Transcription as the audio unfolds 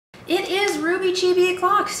It is RWBY Chibi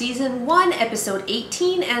O'Clock, Season 1, Episode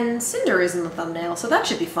 18, and Cinder is in the thumbnail, so that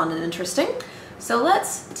should be fun and interesting. So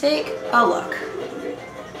let's take a look.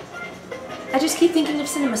 I just keep thinking of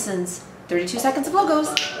CinemaSins. 32 seconds of logos.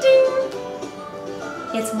 Ding!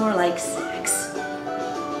 It's more like sex.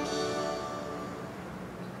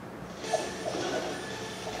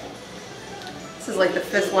 This is like the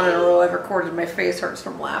 5th one in a row I've recorded. My face hurts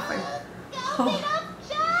from laughing. Oh.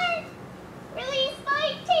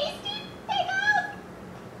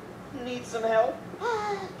 Need some help?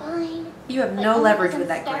 Fine. You have no leverage with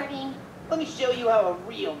that grip. Let me show you how a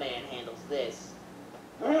real man handles this.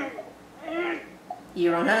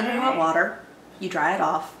 You run it under hot water, you dry it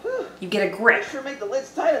off, you get a grip. Sure make the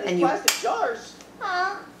lids tight on these plastic jars.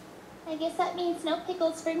 I guess that means no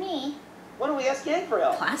pickles for me. Why don't we ask Gang for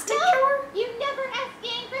help? Plastic jar? You never ask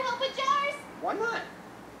Gang for help with jars. Why not?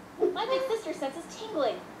 My big sister sense is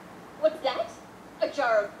tingling. What's that? A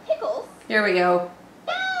jar of pickles? Here we go.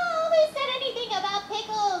 No, who said anything about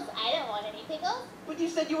pickles? I don't want any pickles. But you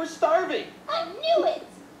said you were starving. I knew it.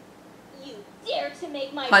 You dare to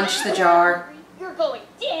make my Punch the jar. hungry. You're going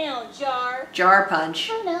down, jar. Jar punch.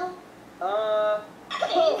 Oh no.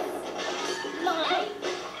 My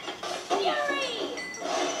fury.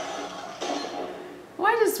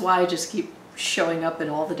 Why does Y just keep showing up in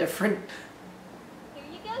all the different... Here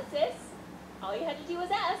you go, sis. All you had to do was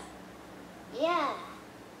ask. Yeah,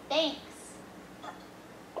 thanks.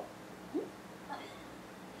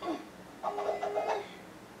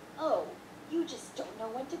 Oh, you just don't know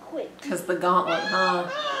when to quit. Because the gauntlet, huh?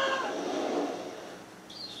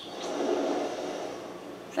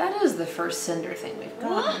 That is the first Cinder thing we've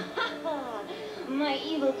gotten. My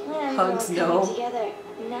evil plans Hugs, are no. coming together.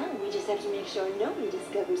 Now we just have to make sure nobody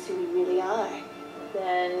discovers who we really are.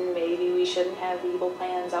 Then maybe we shouldn't have evil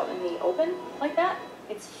plans out in the open like that?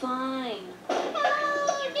 It's fine.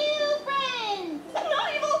 Oh, new friends!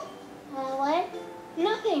 Not evil! What?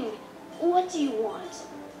 Nothing. What do you want?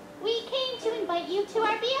 We came to invite you to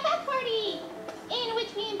our BFF party, in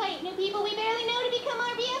which we invite new people we barely know to become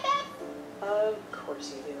our BFFs. Of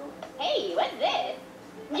course you do. Hey, what's this?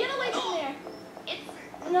 Get away from there. It's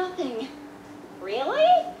nothing. Really?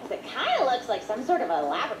 Because it kind of looks like some sort of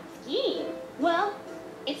elaborate scheme. Well,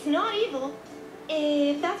 it's not evil,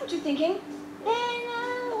 if that's what you're thinking. Then,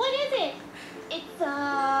 what is it? It's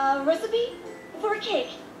a recipe for a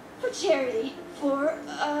cake, for charity, for,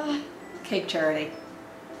 Cake charity.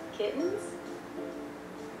 kittens?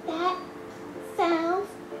 That sounds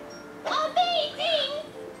amazing!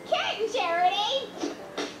 Kitten charity!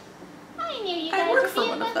 I knew you guys I work would for be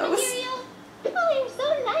one of enough those. material. Oh, you're so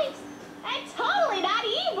nice. And totally not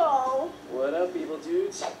evil. What up, evil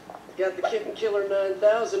dudes? Got the Kitten Killer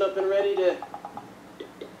 9000 up and ready to...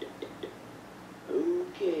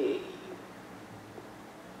 Okay.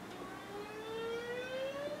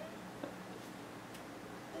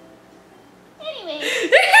 Anyway,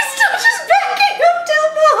 They're still just backing up down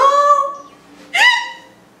the hall!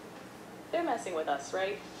 They're messing with us,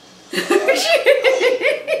 right?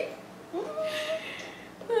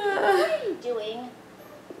 what are you doing?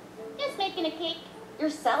 Just making a cake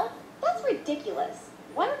yourself? That's ridiculous.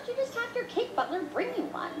 Why don't you just have your cake butler bring you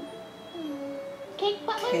one? Cake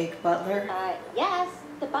butler? Cake butler? Yes.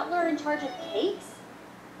 The butler in charge of cakes?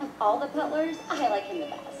 Of all the butlers, I like him the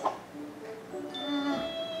best.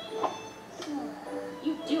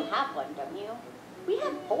 You do have one, don't you? We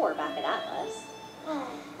have 4 back at Atlas.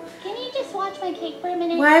 Can you just watch my cake for a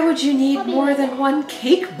minute? Why would you need more than one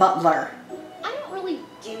cake butler? I don't really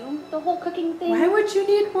do the whole cooking thing. Why would you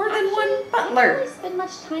need more than one I don't butler? really spend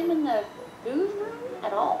much time in the food room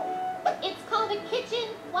at all. It's called a kitchen,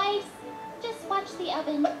 wife. Just watch the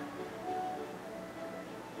oven.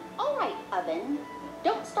 All right, oven.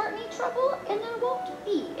 Don't start any trouble, and there won't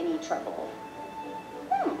be any trouble.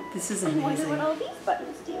 This is I wonder amazing. what all these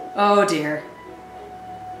buttons do. Oh dear.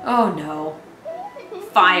 Oh no.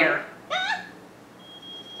 Fire. Ah!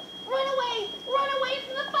 Run away! Run away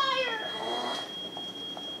from the fire!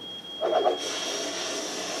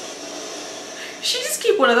 She just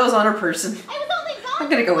keep one of those on her person. I was only gone I'm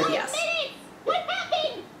gonna go with for 5 yes. minutes. What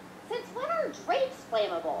happened? Since when are drapes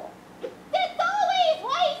flammable? Since always,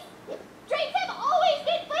 wife! Drapes have always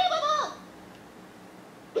been flammable!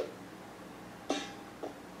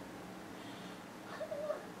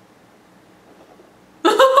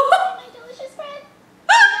 My delicious friend.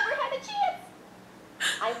 I never had a chance.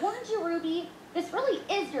 I warned you, Ruby. This really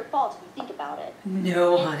is your fault if you think about it.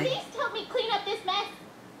 No, And honey. please help me clean up this mess.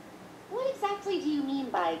 What exactly do you mean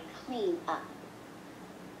by clean up?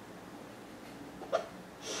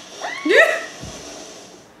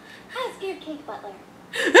 Ask your cake butler.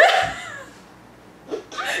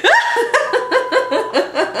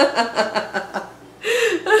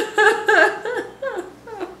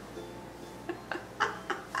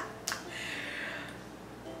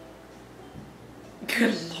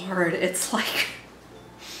 Good Lord, it's like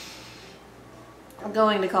I'm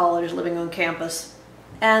going to college, living on campus,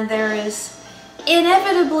 and there is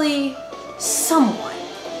inevitably someone.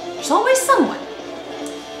 There's always someone.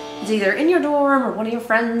 It's either in your dorm or one of your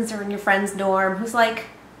friends or in your friend's dorm who's like,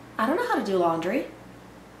 I don't know how to do laundry.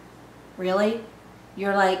 Really?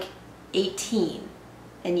 You're like 18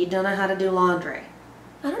 and you don't know how to do laundry.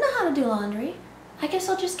 I don't know how to do laundry. I guess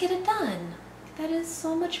I'll just get it done. That is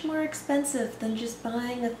so much more expensive than just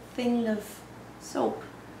buying a thing of soap.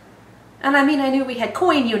 And I mean, I knew we had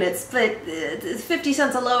coin units, but 50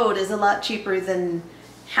 cents a load is a lot cheaper than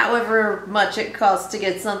however much it costs to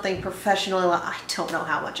get something professionally I don't know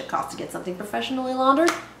how much it costs to get something professionally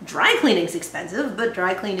laundered. Dry cleaning's expensive, but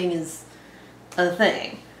dry cleaning is a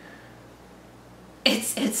thing.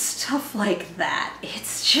 It's stuff like that.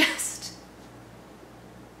 It's just...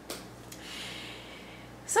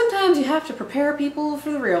 Sometimes you have to prepare people for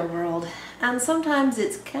the real world, and sometimes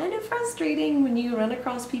it's kind of frustrating when you run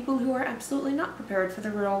across people who are absolutely not prepared for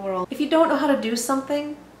the real world. If you don't know how to do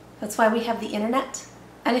something, that's why we have the internet.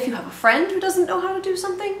 And if you have a friend who doesn't know how to do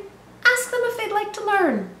something, ask them if they'd like to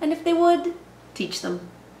learn, and if they would, teach them.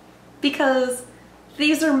 Because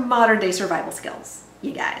these are modern day survival skills,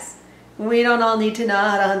 you guys. We don't all need to know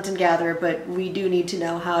how to hunt and gather, but we do need to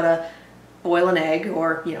know how to boil an egg,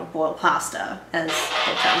 or, you know, boil pasta, as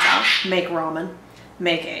it turns out, make ramen,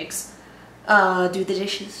 make eggs, do the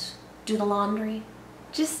dishes, do the laundry,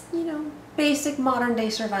 just, you know, basic modern day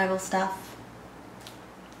survival stuff.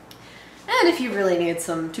 And if you really need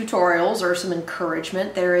some tutorials or some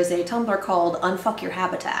encouragement, there is a Tumblr called Unfuck Your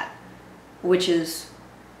Habitat, which is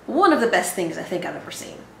one of the best things I think I've ever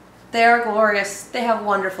seen. They are glorious, they have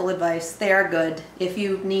wonderful advice, they are good. If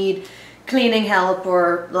you need cleaning help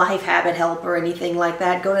or life habit help or anything like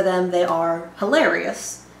that, go to them. They are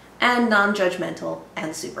hilarious and non-judgmental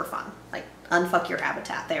and super fun. Like, Unfuck Your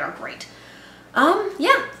Habitat, they are great.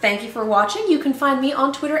 Yeah, thank you for watching. You can find me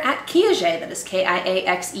on Twitter at Kiaxet, that is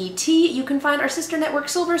K-I-A-X-E-T. You can find our sister network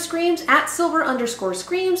Silver Screams at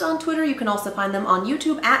Silver_Screams on Twitter. You can also find them on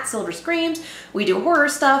YouTube at Silver Screams. We do horror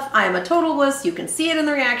stuff. I am a total wuss. You can see it in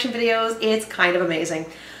the reaction videos. It's kind of amazing.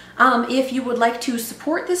 If you would like to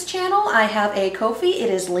support this channel, I have a Ko-fi. It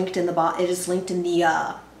is linked in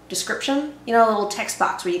the description. You know, the little text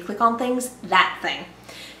box where you click on things, that thing.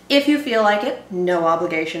 If you feel like it, no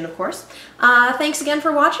obligation, of course. Thanks again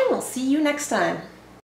for watching. We'll see you next time.